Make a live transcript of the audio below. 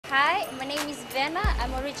Hi, my name is Vena.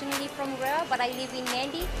 I'm originally from Rea, but I live in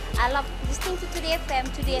Nandi. I love listening to Today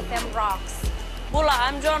FM. Today FM rocks. Bula,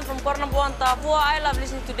 I'm John from Kornabuan, Papua. I love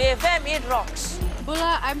listening to Today FM. It rocks.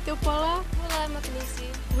 Bula, I'm Teopola. Bula, I'm Makanisi.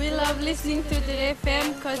 We love listening to Today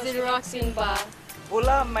FM because it rocks in Ba.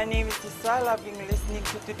 Bula, my name is Tisa. I've been listening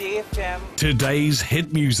to Today FM. Today's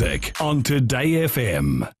hit music on Today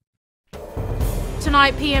FM.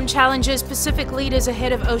 Tonight, PM challenges Pacific leaders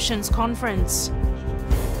ahead of Oceans Conference.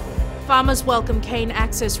 Farmers welcome Cane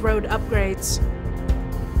Access Road upgrades.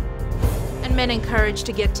 And men encouraged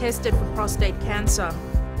to get tested for prostate cancer.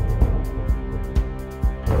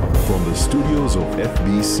 From the studios of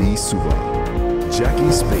FBC Suva,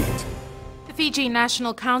 Jackie Spade. The Fiji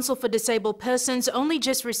National Council for Disabled Persons only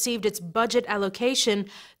just received its budget allocation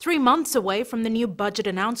 3 months away from the new budget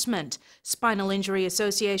announcement. Spinal Injury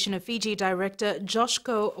Association of Fiji Director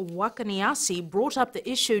Joshko Wakaniasi brought up the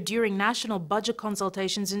issue during national budget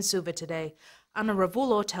consultations in Suva today. Anna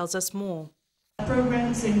Ravulo tells us more.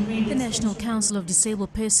 The National Council of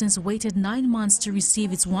Disabled Persons waited 9 months to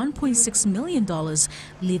receive its $1.6 million,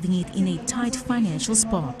 leaving it in a tight financial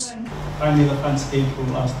spot. Finally, the funds came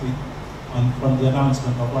through last week from the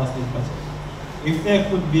announcement of last week's budget. If there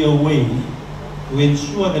could be a way to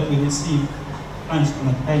ensure that we receive funds on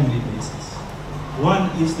a timely basis. One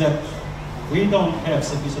is that we don't have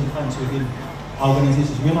sufficient funds within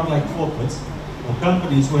organizations. We're not like corporates or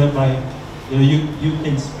companies who have like, you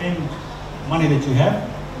can spend money that you have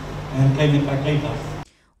and claim it back later.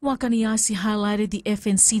 Wakaniasi highlighted the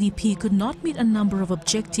FNCDP could not meet a number of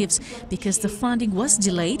objectives because the funding was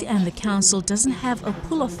delayed and the council doesn't have a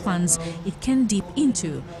pool of funds it can dip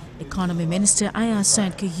into. Economy Minister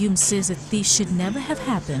Ayasan Kayum says that this should never have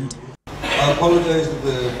happened. I apologize that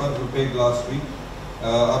the funds were paid last week.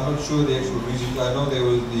 I'm not sure the actual reasons. I know there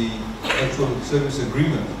was the actual service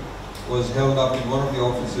agreement was held up in one of the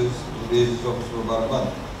offices, the agency office, for about a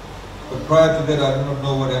month. But prior to that, I do not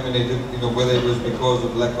know what emanated, whether it was because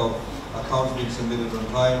of lack of accounts being submitted on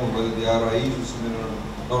time or whether the RIEs were submitted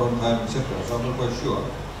not on time, etc. So I'm not quite sure.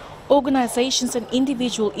 Organizations and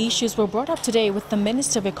individual issues were brought up today with the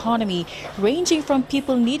Minister of Economy, ranging from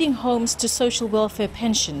people needing homes to social welfare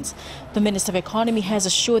pensions. The Minister of Economy has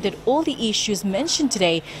assured that all the issues mentioned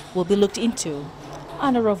today will be looked into.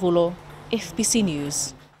 Anna Ravulo, FBC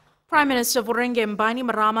News. Prime Minister Voreqe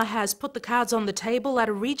Bainimarama has put the cards on the table at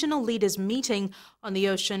a regional leaders meeting on the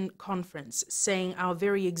Ocean Conference, saying our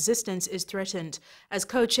very existence is threatened. As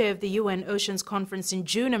co-chair of the UN Oceans Conference in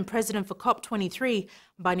June and president for COP23,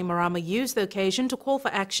 Bainimarama used the occasion to call for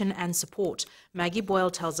action and support. Maggie Boyle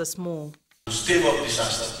tells us more. To stave off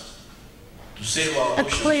disaster. A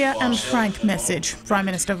clear and frank message. Prime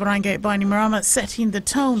Minister Voreqe Bainimarama setting the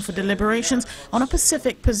tone for deliberations on a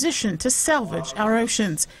Pacific position to salvage our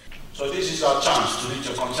oceans. So this is our chance to reach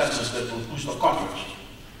a consensus that will push the conference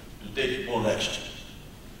to take bold action.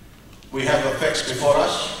 We have the facts before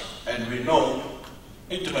us, and we know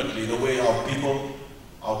intimately the way our people,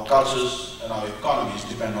 our cultures, and our economies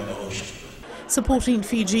depend on the ocean. Supporting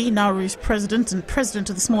Fiji, Nauru's president and president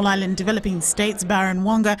of the small island developing states, Baron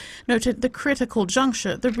Wonga, noted the critical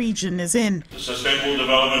juncture the region is in. The Sustainable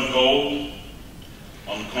Development Goal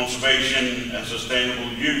on conservation and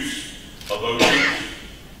sustainable use of oceans,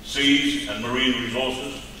 seas and marine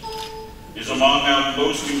resources is among our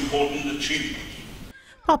most important achievements.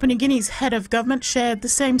 Papua New Guinea's head of government shared the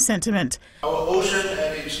same sentiment. Our ocean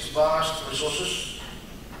and its vast resources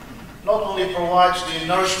not only provides the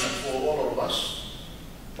nourishment for all of us,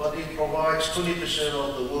 but it provides 20%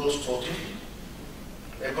 of the world's protein,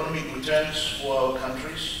 economic returns for our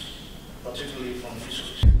countries, particularly from fisheries.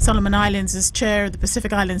 Solomon Islands, as chair of the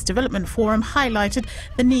Pacific Islands Development Forum, highlighted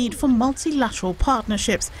the need for multilateral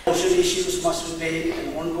partnerships. Ocean issues must remain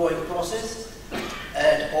an ongoing process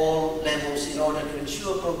at all levels in order to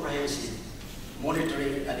ensure comprehensive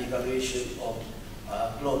monitoring and evaluation of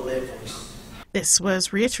global efforts. This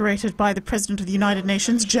was reiterated by the President of the United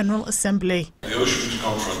Nations General Assembly. The Oceans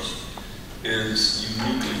Conference is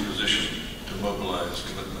uniquely positioned to mobilise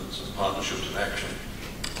commitments and partnerships and action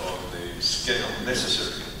on the scale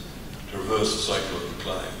necessary to reverse the cycle of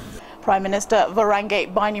decline. Prime Minister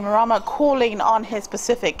Voreqe Bainimarama calling on his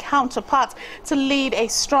Pacific counterparts to lead a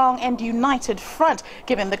strong and united front,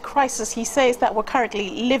 given the crisis he says that we're currently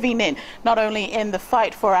living in, not only in the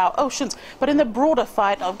fight for our oceans, but in the broader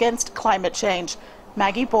fight against climate change.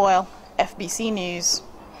 Maggie Boyle, FBC News.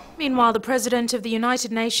 Meanwhile, the President of the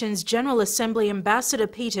United Nations General Assembly, Ambassador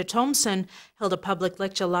Peter Thompson, held a public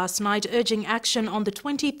lecture last night urging action on the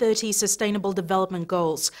 2030 Sustainable Development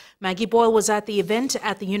Goals. Maggie Boyle was at the event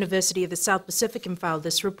at the University of the South Pacific and filed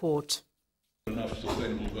this report. Enough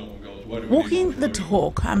Sustainable Development Goals Walking the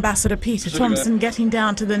talk, Ambassador Peter Thompson getting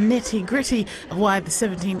down to the nitty-gritty of why the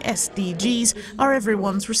 17 SDGs are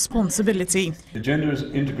everyone's responsibility. The Gender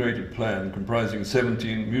Integrated Plan comprising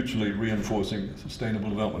 17 mutually reinforcing sustainable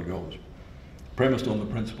development goals, premised on the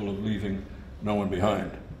principle of leaving no one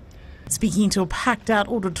behind. Speaking to a packed-out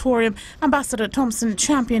auditorium, Ambassador Thompson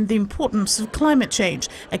championed the importance of climate change,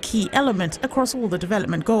 a key element across all the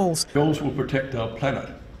development goals. Goals will protect our planet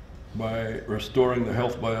by restoring the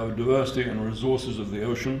health, biodiversity and resources of the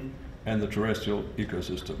ocean and the terrestrial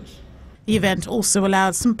ecosystems. The event also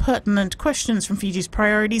allowed some pertinent questions from Fiji's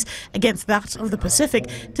priorities against that of the Pacific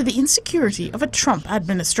to the insecurity of a Trump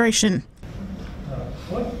administration.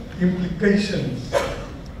 What implications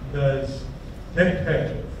does that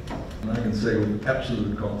have? And I can say with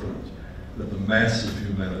absolute confidence that the mass of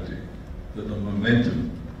humanity, that the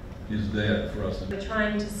momentum is there for us. We're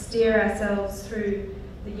trying to steer ourselves through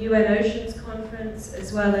the UN Oceans Conference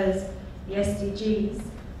as well as the SDGs.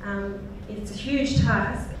 It's a huge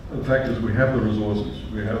task. The fact is we have the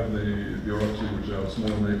resources, we have the bureaucracy which our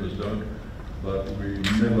small neighbours don't, but we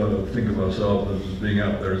never think of ourselves as being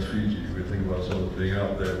out there as Fiji. We think of ourselves as being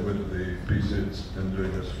out there with the PCIDs and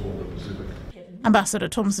doing this for the Pacific. Ambassador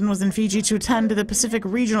Thompson was in Fiji to attend the Pacific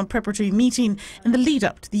Regional Preparatory Meeting in the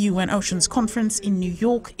lead-up to the UN Oceans Conference in New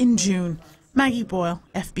York in June. Maggie Boyle,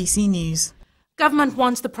 FBC News. Government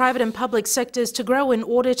wants the private and public sectors to grow in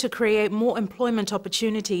order to create more employment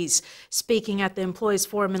opportunities. Speaking at the Employers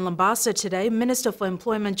Forum in Lambasa today, Minister for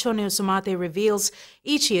Employment Choneo Somate reveals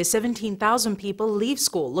each year 17,000 people leave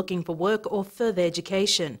school looking for work or further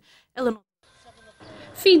education.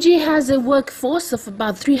 Fiji has a workforce of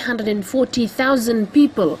about 340,000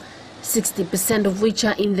 people, 60% of which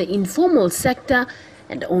are in the informal sector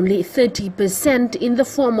and only 30% in the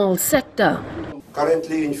formal sector.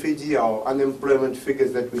 Currently in Fiji, our unemployment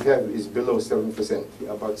figures that we have is below 7%.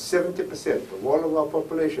 About 70% of all of our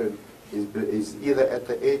population is either at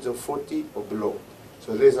the age of 40 or below.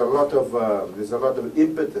 So there's a lot of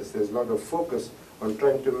impetus, there's a lot of focus on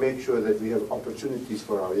trying to make sure that we have opportunities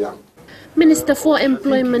for our young. Minister for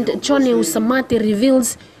Employment Choneo Somate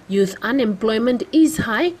reveals youth unemployment is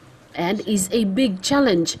high and is a big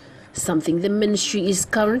challenge, something the ministry is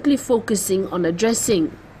currently focusing on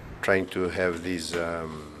addressing. Trying to have these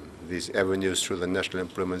avenues through the National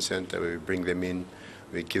Employment Center, we bring them in,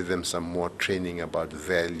 we give them some more training about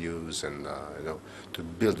values and to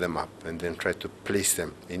build them up, and then try to place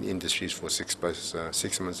them in industries for 6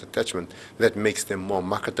 months attachment. That makes them more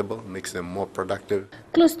marketable, makes them more productive.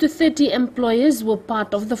 Close to 30 employers were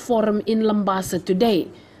part of the forum in Lambasa today.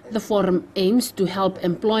 The forum aims to help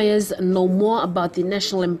employers know more about the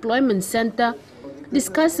National Employment Center,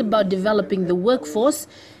 discuss about developing the workforce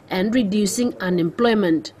and reducing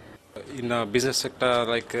unemployment. In the business sector,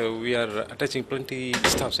 we are attaching plenty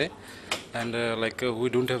staffs, and we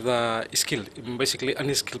don't have the skill, basically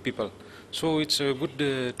unskilled people. So it's good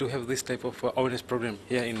to have this type of awareness program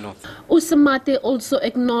here in North. Somate also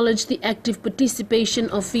acknowledged the active participation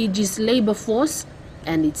of Fiji's labour force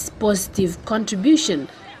and its positive contribution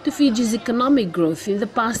to Fiji's economic growth in the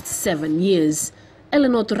past 7 years.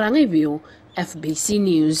 Eleanor Turangibio, FBC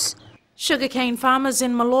News. Sugarcane farmers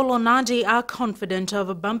in Malolo Nadi are confident of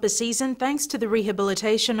a bumper season thanks to the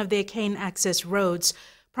rehabilitation of their cane access roads.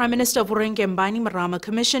 Prime Minister Voreqe Bainimarama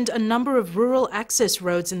commissioned a number of rural access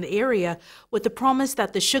roads in the area with the promise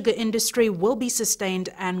that the sugar industry will be sustained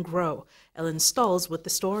and grow. Ellen Stolz with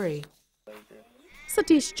the story.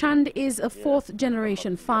 Satish Chand is a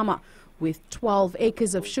fourth-generation farmer with 12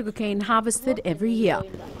 acres of sugarcane harvested every year.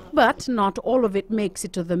 But not all of it makes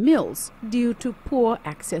it to the mills due to poor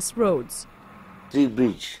access roads. 3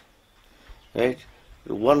 bridge, right?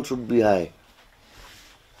 One should be high.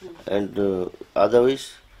 And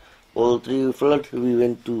otherwise, all 3 flood, we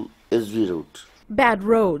went to SV route. Bad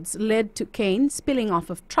roads led to cane spilling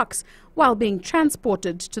off of trucks while being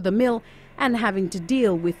transported to the mill and having to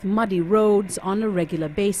deal with muddy roads on a regular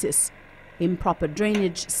basis. Improper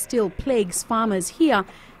drainage still plagues farmers here,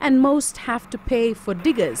 and most have to pay for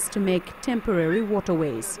diggers to make temporary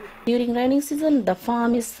waterways. During rainy season, the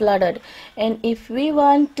farm is flooded, and if we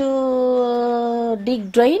want to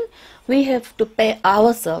dig drain, we have to pay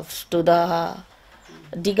ourselves to the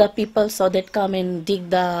digger people, so that come and dig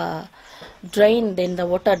the drain, then the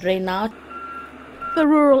water drain out. The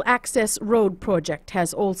Rural Access Road project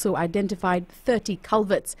has also identified 30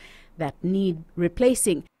 culverts that need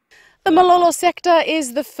replacing. The Malolo sector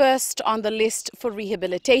is the first on the list for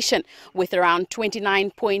rehabilitation, with around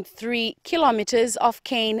 29.3 kilometers of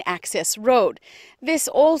cane access road. This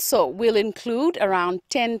also will include around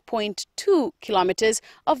 10.2 kilometers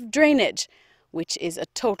of drainage, which is a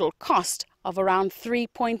total cost of around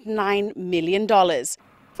 $3.9 million.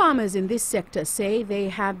 Farmers in this sector say they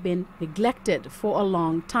have been neglected for a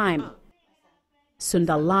long time.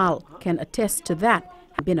 Sundar Lal can attest to that,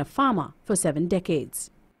 having been a farmer for 7 decades.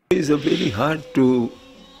 It's very hard to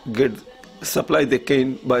supply the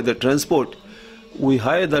cane by the transport. We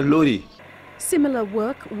hire the lorry. Similar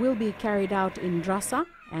work will be carried out in Drasa,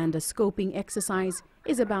 and a scoping exercise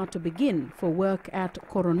is about to begin for work at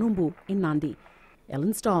Koronumbu in Nandi.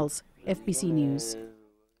 Ellen Stalls, FBC News.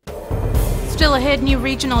 Still ahead, new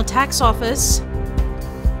regional tax office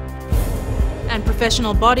and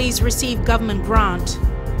professional bodies receive government grant.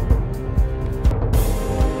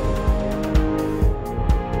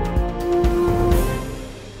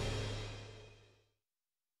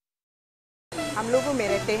 हम लोगों में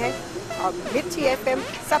रहते हैं और मिर्ची FM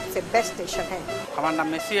सबसे best station है। हमारा नाम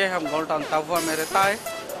मेसी है, हम गोल्ड टाउन तापुआ में रहता है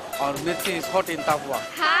और मिर्ची is hot in तापुआ।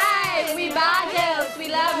 Hi, we Bagels. We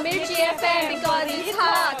love Mirchi FM because it's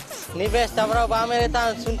hot. निवेश तापुआ में रहता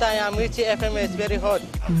है, सुनता है यहाँ मिर्ची FM is very hot.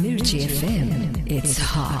 Mirchi FM, it's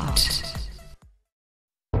hot.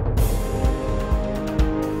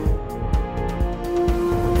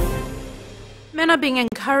 Men are being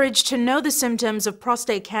encouraged to know the symptoms of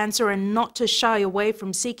prostate cancer and not to shy away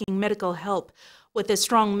from seeking medical help. With a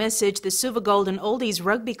strong message, the Suva Golden Oldies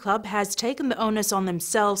Rugby Club has taken the onus on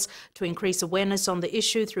themselves to increase awareness on the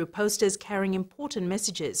issue through posters carrying important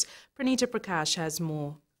messages. Pranita Prakash has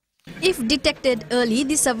more. If detected early,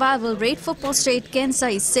 the survival rate for prostate cancer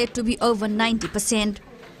is said to be over 90%.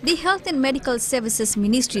 The Health and Medical Services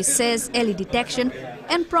Ministry says early detection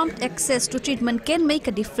and prompt access to treatment can make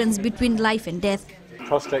a difference between life and death.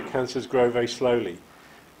 Prostate cancers grow very slowly.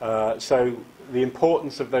 So the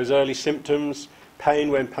importance of those early symptoms, pain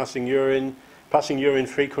when passing urine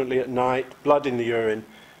frequently at night, blood in the urine,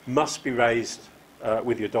 must be raised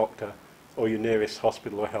with your doctor or your nearest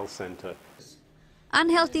hospital or health centre.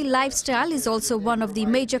 Unhealthy lifestyle is also one of the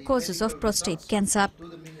major causes of prostate cancer.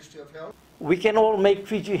 We can all make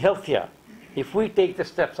Fiji healthier if we take the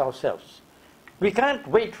steps ourselves. We can't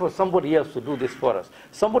wait for somebody else to do this for us.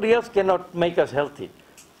 Somebody else cannot make us healthy.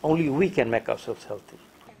 Only we can make ourselves healthy.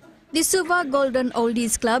 The Suva Golden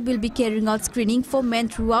Oldies Club will be carrying out screening for men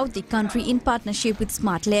throughout the country in partnership with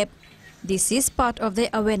Smart Lab. This is part of the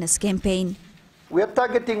awareness campaign. We are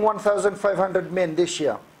targeting 1,500 men this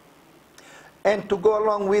year. And to go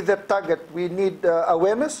along with that target, we need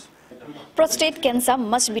awareness. Prostate cancer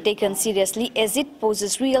must be taken seriously as it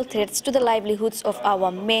poses real threats to the livelihoods of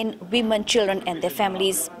our men, women, children and their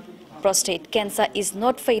families. Prostate cancer is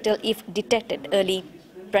not fatal if detected early.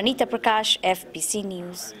 Pranita Prakash, FBC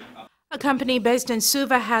News. A company based in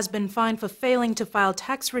Suva has been fined for failing to file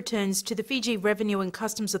tax returns to the Fiji Revenue and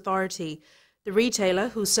Customs Authority. The retailer,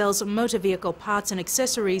 who sells motor vehicle parts and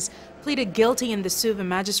accessories, pleaded guilty in the Suva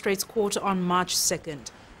Magistrates Court on March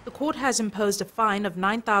 2nd. The court has imposed a fine of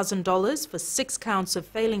 $9,000 for 6 counts of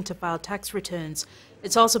failing to file tax returns.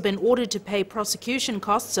 It's also been ordered to pay prosecution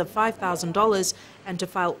costs of $5,000 and to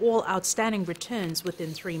file all outstanding returns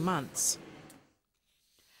within 3 months.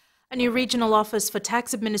 A new regional office for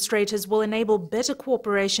tax administrators will enable better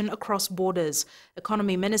cooperation across borders.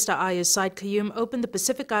 Economy Minister Ayaz Said Qayyum opened the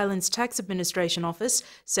Pacific Islands Tax Administration Office,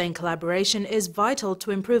 saying collaboration is vital to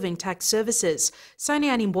improving tax services.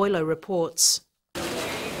 Saniani Boilo reports.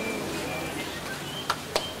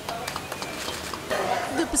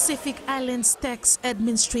 The Pacific Islands Tax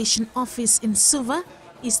Administration Office in Suva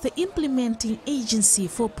is the implementing agency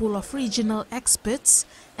for pool of regional experts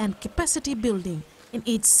and capacity building in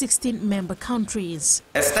its 16 member countries.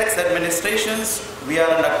 As tax administrations, we are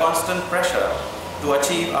under constant pressure to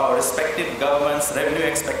achieve our respective governments' revenue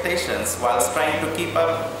expectations whilst trying to keep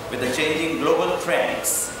up with the changing global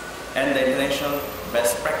trends and the international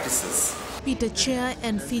best practices. Peter Chair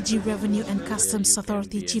and Fiji Revenue and Customs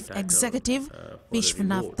Authority Chief Executive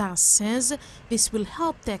Vishwanath Das says this will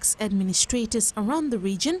help tax administrators around the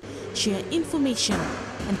region share information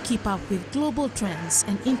and keep up with global trends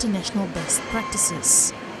and international best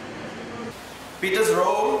practices. Peter's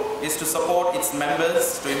role is to support its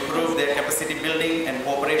members to improve their capacity building and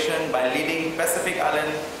cooperation by leading Pacific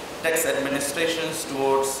Island tax administrations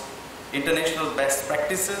towards international best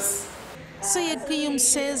practices. Syed Qayyum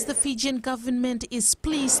says the Fijian government is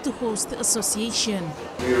pleased to host the association.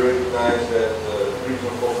 We recognize that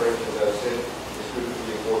regional cooperation, as I said, is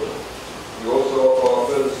critically important. We also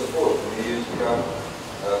offer further support in the years to come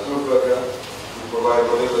through PRACA to provide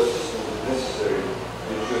whatever assistance is necessary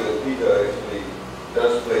to ensure that Peter actually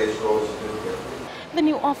does play its role significantly. The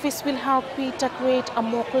new office will help Peter create a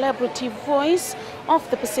more collaborative voice of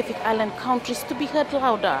the Pacific Island countries to be heard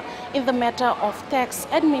louder in the matter of tax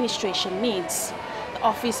administration needs. The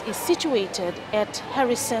office is situated at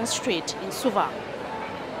Harrison Street in Suva.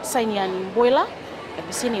 Sainiani Boila,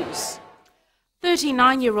 ABC News.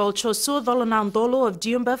 39-year-old Chosur Dholonandolo of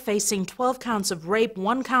Diumba facing 12 counts of rape,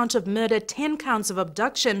 1 count of murder, 10 counts of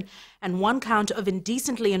abduction, and 1 count of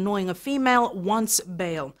indecently annoying a female wants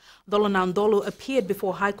bail. Dholonandolo appeared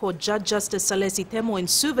before High Court Judge Justice Salesi Temo in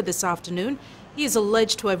Suva this afternoon. He is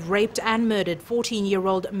alleged to have raped and murdered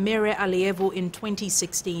 14-year-old Mere Alievu in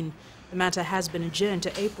 2016. The matter has been adjourned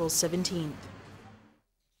to April 17th.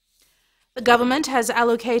 The government has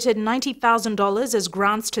allocated $90,000 as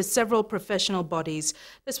grants to several professional bodies.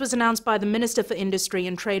 This was announced by the Minister for Industry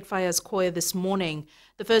and Trade Fayaz Koya this morning.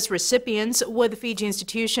 The first recipients were the Fiji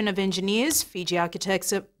Institution of Engineers, Fiji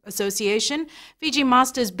Architects Association, Fiji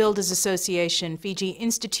Masters Builders Association, Fiji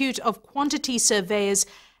Institute of Quantity Surveyors,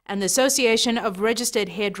 and the Association of Registered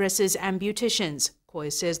Hairdressers and Beauticians.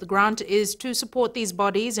 Koya says the grant is to support these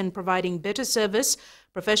bodies in providing better service,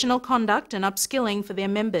 professional conduct and upskilling for their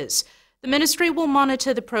members. The ministry will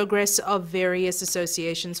monitor the progress of various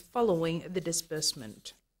associations following the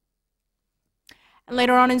disbursement. And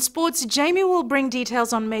later on in sports, Jamie will bring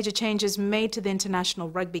details on major changes made to the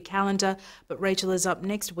international rugby calendar, but Rachel is up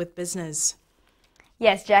next with business.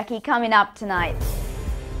 Yes, Jackie, coming up tonight.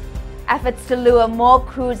 Efforts to lure more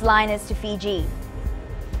cruise liners to Fiji.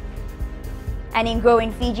 And in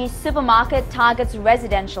growing Fiji, supermarket targets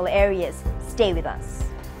residential areas. Stay with us.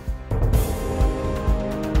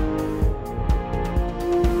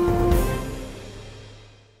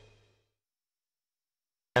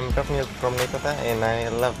 I'm Rafnil from Nekota and I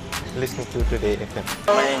love listening to Today FM.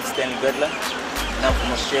 My name is Stanley Goodler and I'm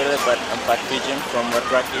from Australia, but I'm part Fijian from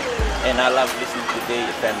Watraki and I love listening to Today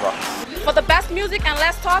FM Rocks. For the best music and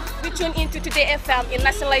less talk, we tune into Today FM in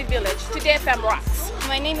Nasalai Village. Today FM rocks.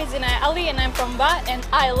 My name is Inai Ali and I'm from Ba and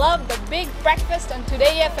I love the big breakfast on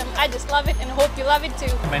Today FM. I just love it and hope you love it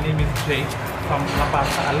too. My name is Jay from La Paz.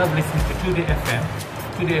 I love listening to Today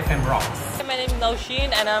FM. Today FM rocks. My name is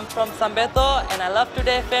Naushin and I'm from Sambeto and I love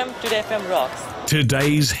Today FM. Today FM rocks.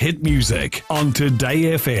 Today's hit music on Today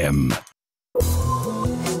FM.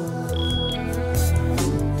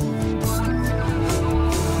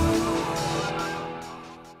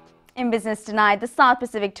 In business tonight, the South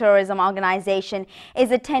Pacific Tourism Organization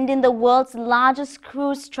is attending the world's largest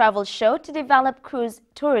cruise travel show to develop cruise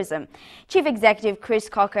tourism. Chief Executive Chris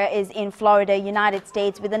Cocker is in Florida, United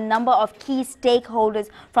States, with a number of key stakeholders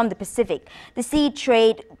from the Pacific. The Sea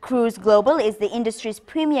Trade Cruise Global is the industry's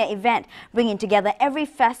premier event, bringing together every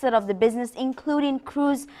facet of the business, including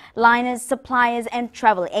cruise liners, suppliers, and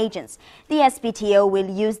travel agents. The SPTO will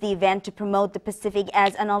use the event to promote the Pacific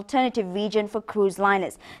as an alternative region for cruise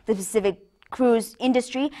liners. The Pacific cruise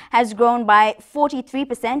industry has grown by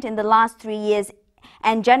 43% in the last 3 years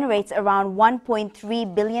and generates around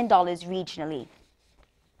 $1.3 billion regionally.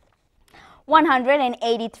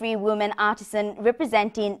 183 women artisans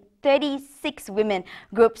representing 36 women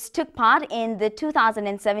groups took part in the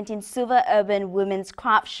 2017 Suva Urban Women's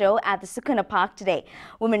Craft Show at the Sukuna Park today.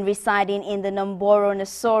 Women residing in the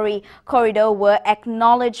Nomboro-Nasori corridor were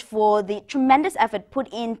acknowledged for the tremendous effort put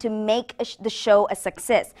in to make the show a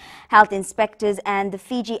success. Health inspectors and the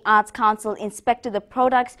Fiji Arts Council inspected the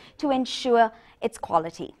products to ensure its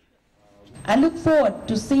quality. I look forward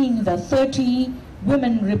to seeing the 30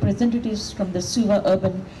 women representatives from the Suva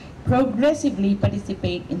Urban progressively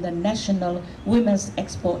participate in the National Women's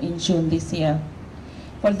Expo in June this year.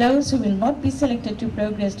 For those who will not be selected to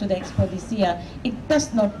progress to the Expo this year, it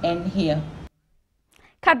does not end here.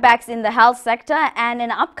 Cutbacks in the health sector and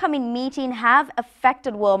an upcoming meeting have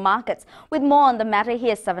affected world markets. With more on the matter,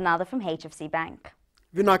 here's Savanatha from HFC Bank.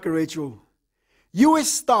 Vinaka Rachel. U.S.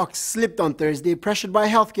 stocks slipped on Thursday, pressured by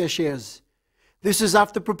healthcare shares. This is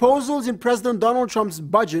after proposals in President Donald Trump's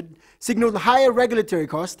budget signaled higher regulatory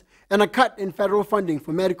costs and a cut in federal funding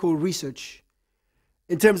for medical research.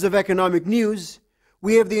 In terms of economic news,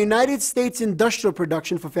 we have the United States industrial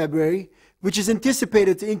production for February, which is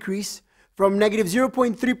anticipated to increase from negative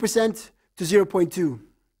 0.3% to 0.2%.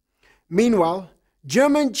 Meanwhile,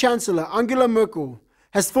 German Chancellor Angela Merkel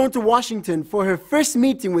has flown to Washington for her first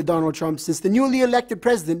meeting with Donald Trump since the newly elected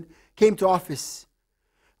president came to office.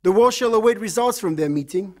 The world shall await results from their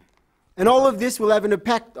meeting, and all of this will have an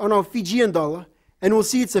impact on our Fijian dollar, and we'll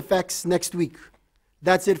see its effects next week.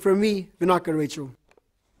 That's it from me, Vinaka Rachel.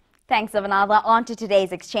 Thanks, Savanatha. On to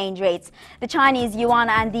today's exchange rates. The Chinese yuan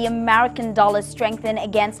and the American dollar strengthened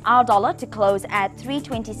against our dollar to close at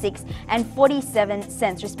 3.26 and 47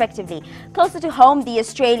 cents respectively. Closer to home, the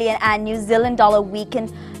Australian and New Zealand dollar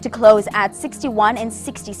weakened to close at 61 and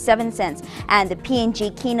 67 cents, and the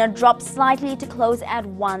PNG Kina dropped slightly to close at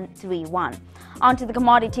 131. Onto the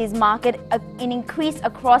commodities market, an increase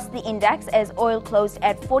across the index as oil closed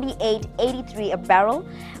at $48.83 a barrel,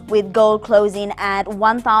 with gold closing at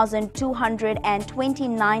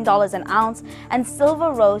 $1,229 an ounce, and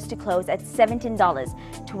silver rose to close at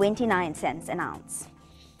 $17.29 an ounce.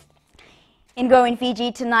 In Go in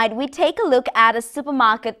Fiji tonight, we take a look at a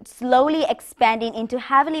supermarket slowly expanding into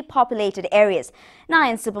heavily populated areas.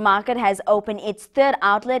 Nayan Supermarket has opened its third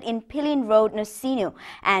outlet in Pilin Road, Nosinu,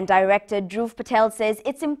 and Director Dhruv Patel says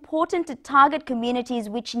it's important to target communities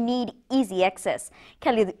which need easy access.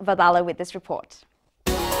 Kelly Vadala with this report.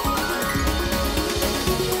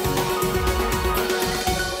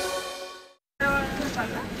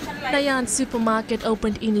 Nayan Supermarket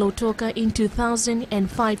opened in Lautoka in 2000 and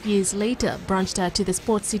 5 years later branched out to the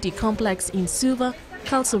Sports City complex in Suva,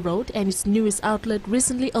 Khalsa Road, and its newest outlet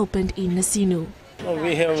recently opened in Nosinu.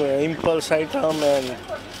 We have impulse item and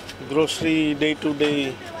grocery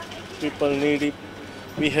day-to-day people need it.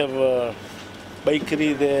 We have a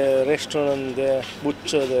bakery there, restaurant there,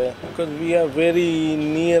 butcher there, because we are very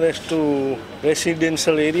nearest to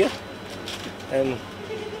residential area, and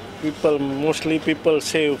mostly people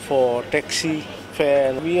save for taxi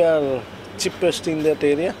fare. We are cheapest in that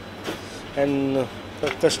area, and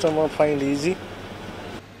the customer find easy.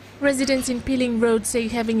 Residents in Pilin Road say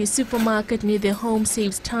having a supermarket near their home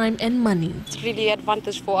saves time and money. It's really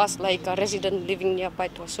advantage for us, like a resident living nearby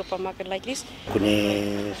to a supermarket like this.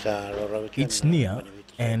 It's near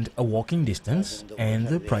and a walking distance, and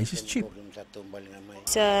the price is cheap.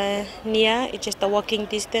 It's near, it's just a walking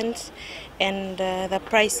distance, and the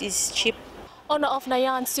price is cheap. Owner of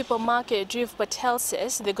Nayan Supermarket, Dhruv Patel,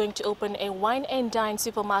 says they're going to open a wine and dine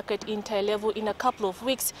supermarket in Tailevu in a couple of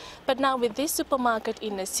weeks. But now with this supermarket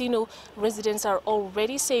in Nosinu, residents are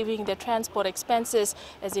already saving their transport expenses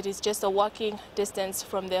as it is just a walking distance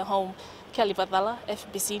from their home. Kelly Vadala,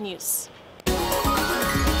 FBC News.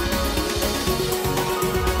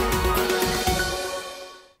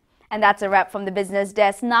 And that's a wrap from the business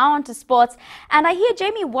desk. Now on to sports. And I hear,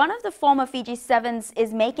 Jamie, one of the former Fiji Sevens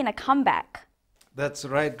is making a comeback. That's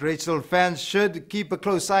right, Rachel. Fans should keep a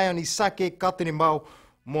close eye on Isake Katunimbau.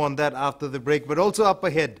 More on that after the break. But also up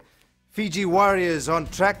ahead, Fiji Warriors on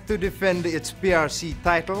track to defend its PRC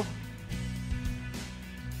title.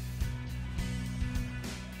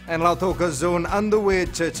 And Lautoka Zone underway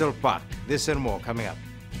at Churchill Park. This and more coming up.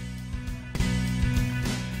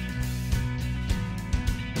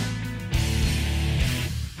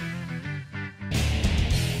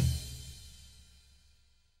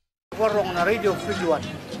 Warong na Radio Fiji One.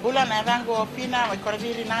 Bulan arango pina may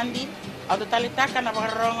korabiri nandi auto talitaka na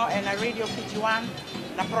barongo na Radio Fiji One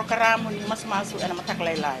na programo ni mas masu na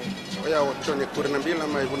mataklailai. Oya ochone kurinambila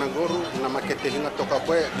mai bunangoru na makete hinga toka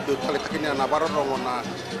kwe do talitakini na barongo na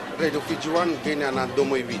Radio Fiji One gene na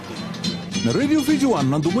domoi viti. Na Radio Fiji One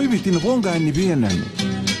na domoi viti na bonga ni BNN.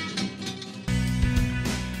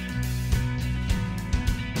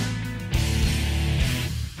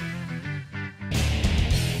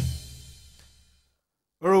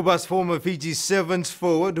 Aruba's former Fiji Sevens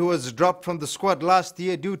forward, who was dropped from the squad last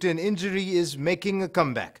year due to an injury, is making a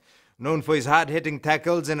comeback. Known for his hard-hitting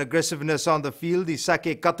tackles and aggressiveness on the field,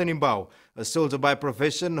 Isake Katunimbau, a soldier by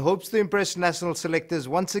profession, hopes to impress national selectors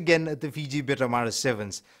once again at the Fiji Beta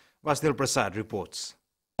Sevens. Vasnil Prasad reports.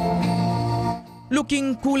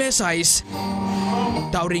 Looking cool as ice,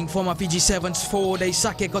 towering former Fiji Sevens forward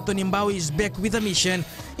Isake Katunimbau is back with a mission.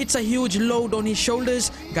 It's a huge load on his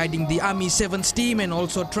shoulders, guiding the Army Sevens team and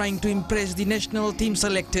also trying to impress the national team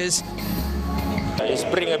selectors. It's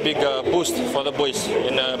bring a big boost for the boys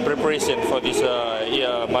in preparation for this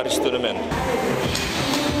Maris tournament.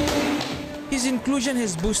 His inclusion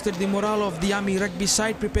has boosted the morale of the Army rugby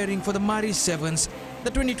side preparing for the Maris Sevens. The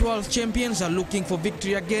 2012 champions are looking for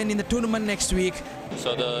victory again in the tournament next week.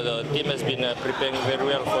 So the team has been preparing very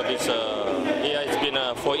well for this. It's been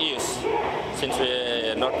 4 years since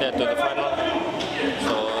we not yet to the final.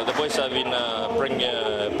 So the boys have been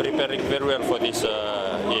preparing very well for this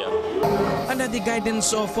year. Under the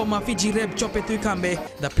guidance of former Fiji Rep Chope Tuikambe,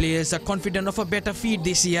 the players are confident of a better feat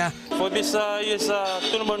this year. For this year's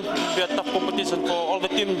tournament, will be a tough competition for all the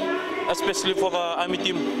team, especially for the Army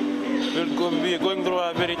team. We'll be going through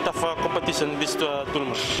a very tough competition this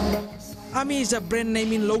tournament. Army is a brand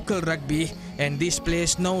name in local rugby, and these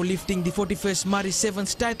players know lifting the 41st Maris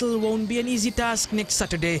Sevens title won't be an easy task next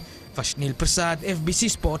Saturday. Vashnil Prasad, FBC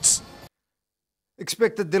Sports.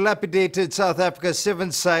 Expect a dilapidated South Africa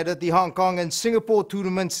Sevens side at the Hong Kong and Singapore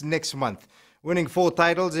tournaments next month. Winning 4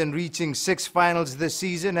 titles and reaching 6 finals this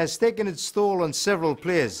season has taken its toll on several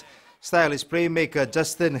players. Stylish playmaker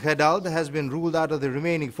Justin Hedald has been ruled out of the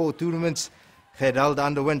remaining 4 tournaments. Gedald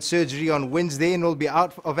underwent surgery on Wednesday and will be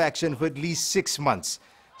out of action for at least 6 months.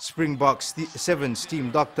 Springboks Sevens team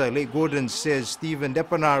Dr. Lake Gordon says Steven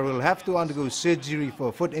Depanar will have to undergo surgery for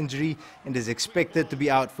a foot injury and is expected to be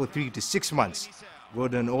out for 3 to 6 months.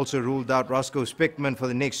 Gordon also ruled out Roscoe Speckman for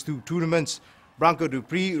the next 2 tournaments. Branko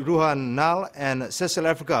Dupree, Ruhan Nal and Cecil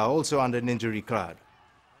Africa are also under an injury cloud.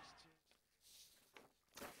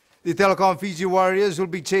 The Telecom Fiji Warriors will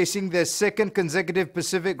be chasing their second consecutive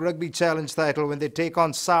Pacific Rugby Challenge title when they take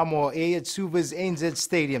on Samoa A at Suva's ANZ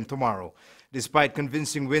Stadium tomorrow. Despite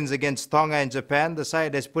convincing wins against Tonga and Japan, the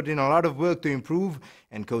side has put in a lot of work to improve,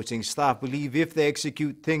 and coaching staff believe if they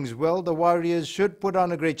execute things well, the Warriors should put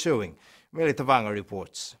on a great showing. Mele Tavanga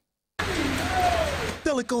reports.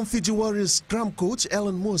 Telecom Fiji Warriors scrum coach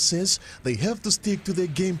Alan Moore says they have to stick to their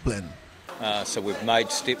game plan. So we've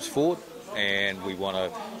made steps forward, and we want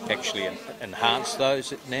to actually enhance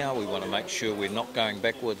those now. We want to make sure we're not going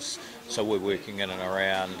backwards, so we're working in and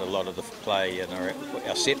around a lot of the play and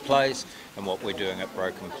our set plays and what we're doing at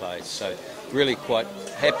broken plays. So really quite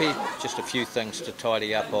happy, just a few things to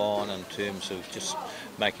tidy up on in terms of just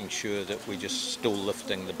making sure that we're just still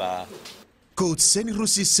lifting the bar. Coach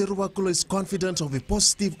Senirusi Serwakula is confident of a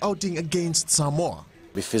positive outing against Samoa.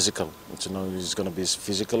 Be physical. It's going to be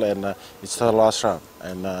physical, and it's the last round.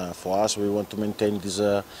 And for us, we want to maintain this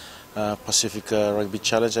Pacific Rugby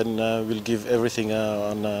Challenge, and we'll give everything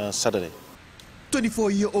on Saturday.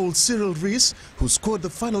 24-year-old Cyril Rees, who scored the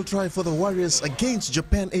final try for the Warriors against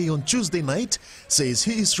Japan A on Tuesday night, says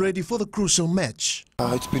he is ready for the crucial match.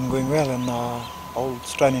 It's been going well, and I'll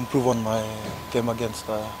try and improve on my game against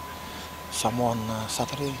Samoa on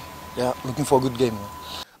Saturday. Yeah, looking for a good game.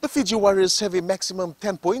 The Fiji Warriors have a maximum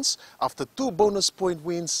 10 points after 2 bonus point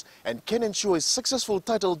wins and can ensure a successful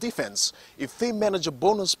title defense if they manage a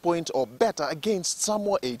bonus point or better against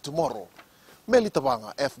Samoa A tomorrow. Mele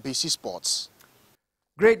Tavanga, FBC Sports.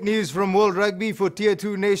 Great news from World Rugby for Tier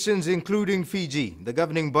 2 nations, including Fiji. The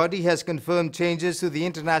governing body has confirmed changes to the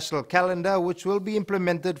international calendar, which will be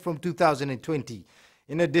implemented from 2020.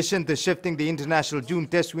 In addition to shifting the international June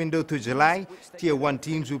test window to July, Tier 1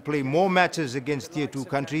 teams will play more matches against Tier 2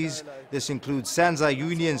 countries. This includes Sansa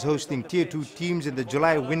Unions hosting Tier 2 teams in the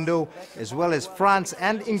July window, as well as France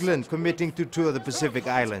and England committing to tour the Pacific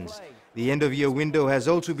Islands. The end-of-year window has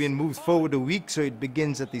also been moved forward a week, so it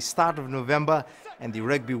begins at the start of November, and the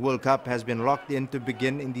Rugby World Cup has been locked in to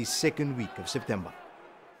begin in the second week of September.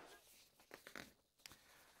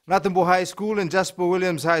 Natambo High School and Jasper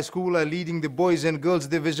Williams High School are leading the boys and girls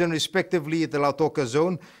division respectively at the Lautoka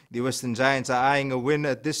zone. The Western Giants are eyeing a win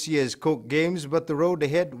at this year's Coke Games, but the road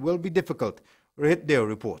ahead will be difficult. Rohit Deo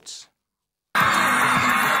reports.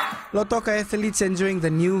 Lautoka athletes enjoying the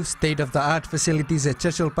new state-of-the-art facilities at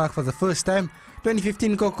Churchill Park for the first time.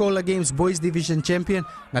 2015 Coca-Cola Games Boys Division champion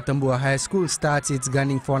Natambua High School starts its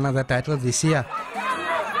gunning for another title this year.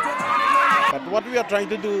 But what we are trying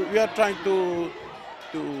to do, we are trying to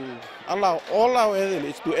allow all our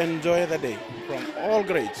athletes to enjoy the day from all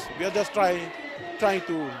grades. We are just trying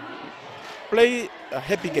to play a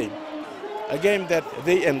happy game, a game that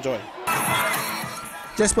they enjoy.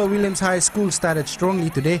 Jasper Williams High School started strongly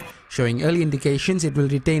today, showing early indications it will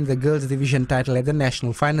retain the girls division title at the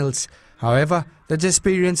national finals. However, the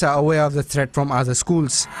Jasperians are aware of the threat from other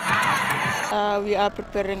schools. We are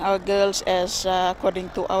preparing our girls as according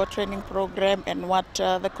to our training program and what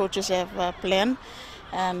the coaches have planned.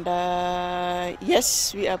 And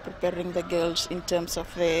yes, we are preparing the girls in terms of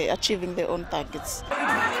achieving their own targets.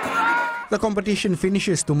 The competition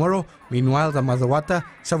finishes tomorrow. Meanwhile, the Madawata,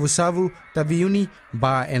 Savu-Savu, Taviuni,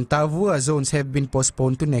 Ba and Tavua zones have been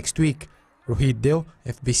postponed to next week. Rohit Deo,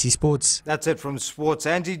 FBC Sports. That's it from sports.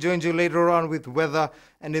 Angie joins you later on with weather.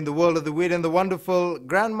 And in the world of the weird and the wonderful,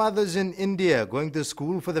 grandmothers in India going to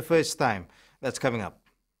school for the first time. That's coming up.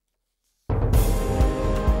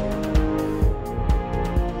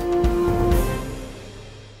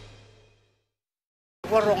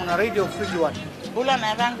 Warong na Radio Fiji One. Bulan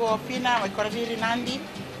na rango Pina may korabiri nandi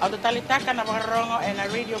au talitaka na barongo na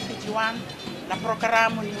Radio Fiji One na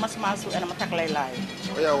programo ni mas masu na mataklailai.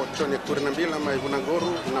 Oya ochone kurinambila mai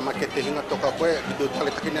Vunangoru na makete hinga toka kwe bidu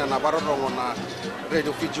talitakini na barongo na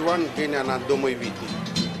Radio Fiji One gena na Domoi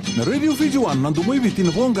Viti. Na Radio Fiji One na Domoi Viti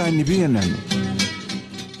na vonga ni BNN.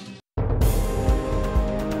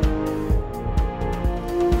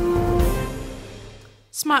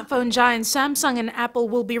 Smartphone giants Samsung and Apple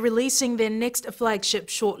will be releasing their next flagship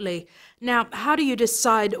shortly. Now, how do you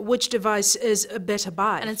decide which device is a better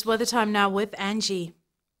buy? And it's weather time now with Angie.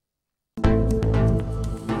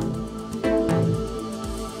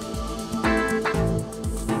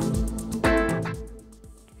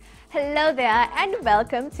 Hello there and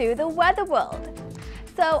welcome to the Weather World.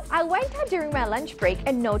 So I went out during my lunch break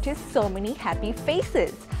and noticed so many happy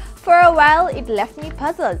faces. For a while it left me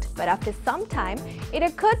puzzled, but after some time it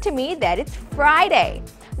occurred to me that it's Friday.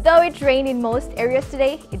 Though it rained in most areas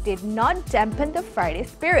today, it did not dampen the Friday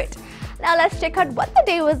spirit. Now let's check out what the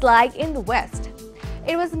day was like in the west.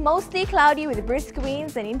 It was mostly cloudy with brisk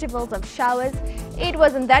winds and intervals of showers. It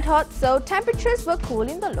wasn't that hot, so temperatures were cool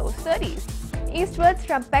in the low 30s. Eastwards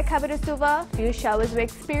from Pekhaba to Suva, few showers were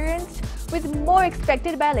experienced, with more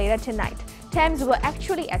expected by later tonight. Temps were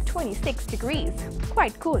actually at 26 degrees,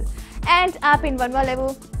 quite cool. And up in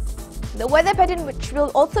Vanwalevu, the weather pattern which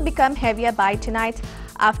will also become heavier by tonight.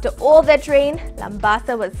 After all that rain,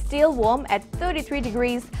 Lambasa was still warm at 33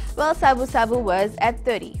 degrees, while Sabu Sabu was at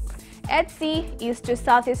 30. At sea, east to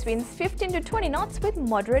southeast winds 15 to 20 knots with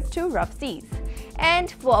moderate to rough seas.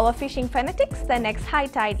 And for our fishing fanatics, the next high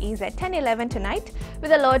tide is at 10:11 tonight,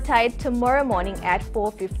 with a low tide tomorrow morning at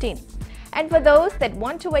 4:15. And for those that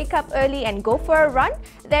want to wake up early and go for a run,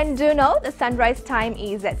 then do know the sunrise time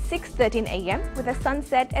is at 6:13 a.m. with a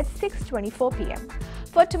sunset at 6:24 p.m.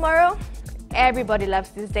 For tomorrow, everybody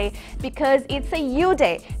loves this day because it's a you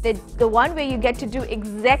day, the one where you get to do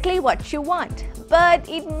exactly what you want. But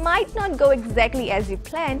it might not go exactly as you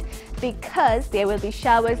planned because there will be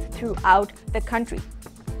showers throughout the country.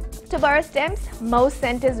 Tomorrow's temps, most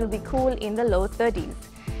centers will be cool in the low 30s.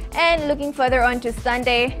 And looking further on to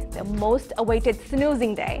Sunday, the most awaited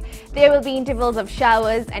snoozing day, there will be intervals of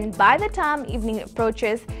showers, and by the time evening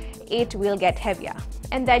approaches, it will get heavier.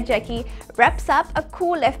 And that, Jackie, wraps up a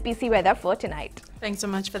cool FBC weather for tonight. Thanks so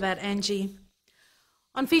much for that, Angie.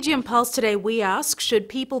 On Fijian Pulse today, we ask, should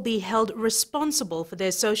people be held responsible for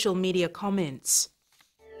their social media comments?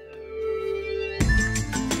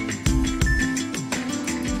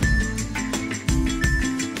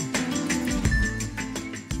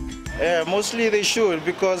 Yeah, mostly they should,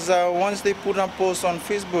 because once they put a post on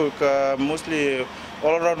Facebook, mostly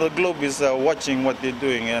all around the globe is watching what they're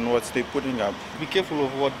doing and what they're putting up. Be careful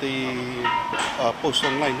of what they post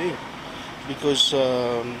online, because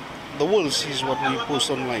the world sees what we post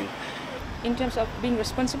online. In terms of being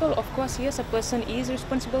responsible, of course, yes, a person is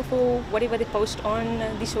responsible for whatever they post on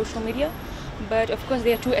the social media. But of course,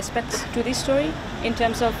 there are two aspects to this story in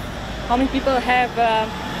terms of how many people have,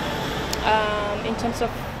 in terms of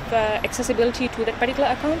accessibility to that particular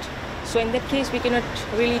account. So in that case, we cannot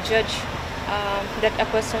really judge that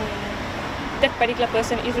that particular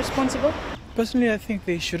person is responsible. Personally, I think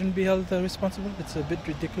they shouldn't be held responsible. It's a bit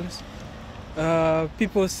ridiculous.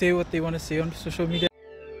 People say what they want to say on social media.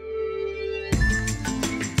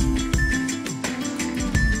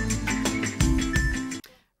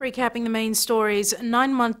 Recapping the main stories,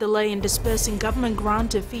 9-month delay in dispersing government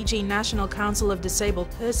grant to Fiji National Council of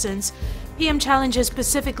Disabled Persons. PM challenges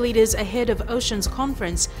Pacific leaders ahead of Oceans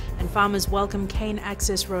Conference, and farmers welcome Cane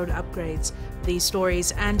Access Road upgrades. These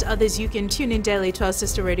stories and others you can tune in daily to our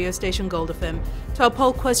sister radio station Gold FM. To our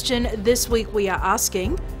poll question this week, we are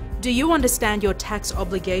asking, do you understand your tax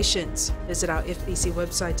obligations? Visit our FBC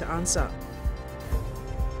website to answer.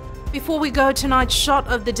 Before we go, tonight's shot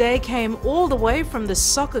of the day came all the way from the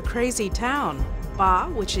soccer-crazy town. Ba,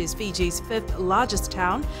 which is Fiji's 5th largest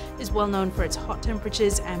town, is well known for its hot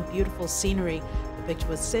temperatures and beautiful scenery. The picture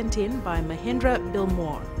was sent in by Mahendra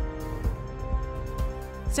Bilmore.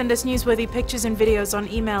 Send us newsworthy pictures and videos on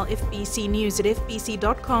email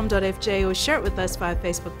fbcnews@fbc.com.fj or share it with us via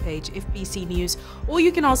Facebook page FBC News. Or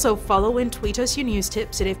you can also follow and tweet us your news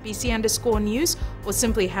tips at FBC_news or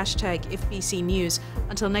simply hashtag FBC News.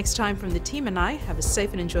 Until next time, from the team and I, have a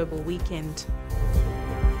safe and enjoyable weekend.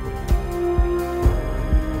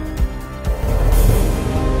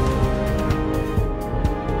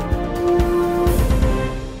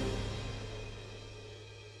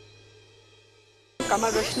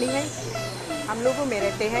 कमल रोशनी है, हम लोगों में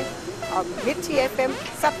रहते हैं और मिर्ची FM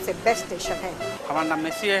सबसे best station है। हमारा नाम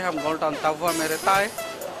मेसी है, हम गोल्ड टाउन तापुआ में रहता है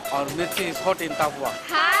और मिर्ची is hot in तापुआ।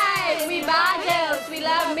 Hi, we Bagels. We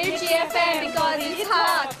love Mirchi FM because it's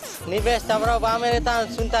hot. निवेश तवरबा में रहता हूँ,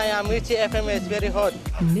 सुनता है यहाँ मिर्ची FM is very hot.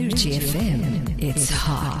 Mirchi FM, it's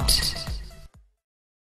hot.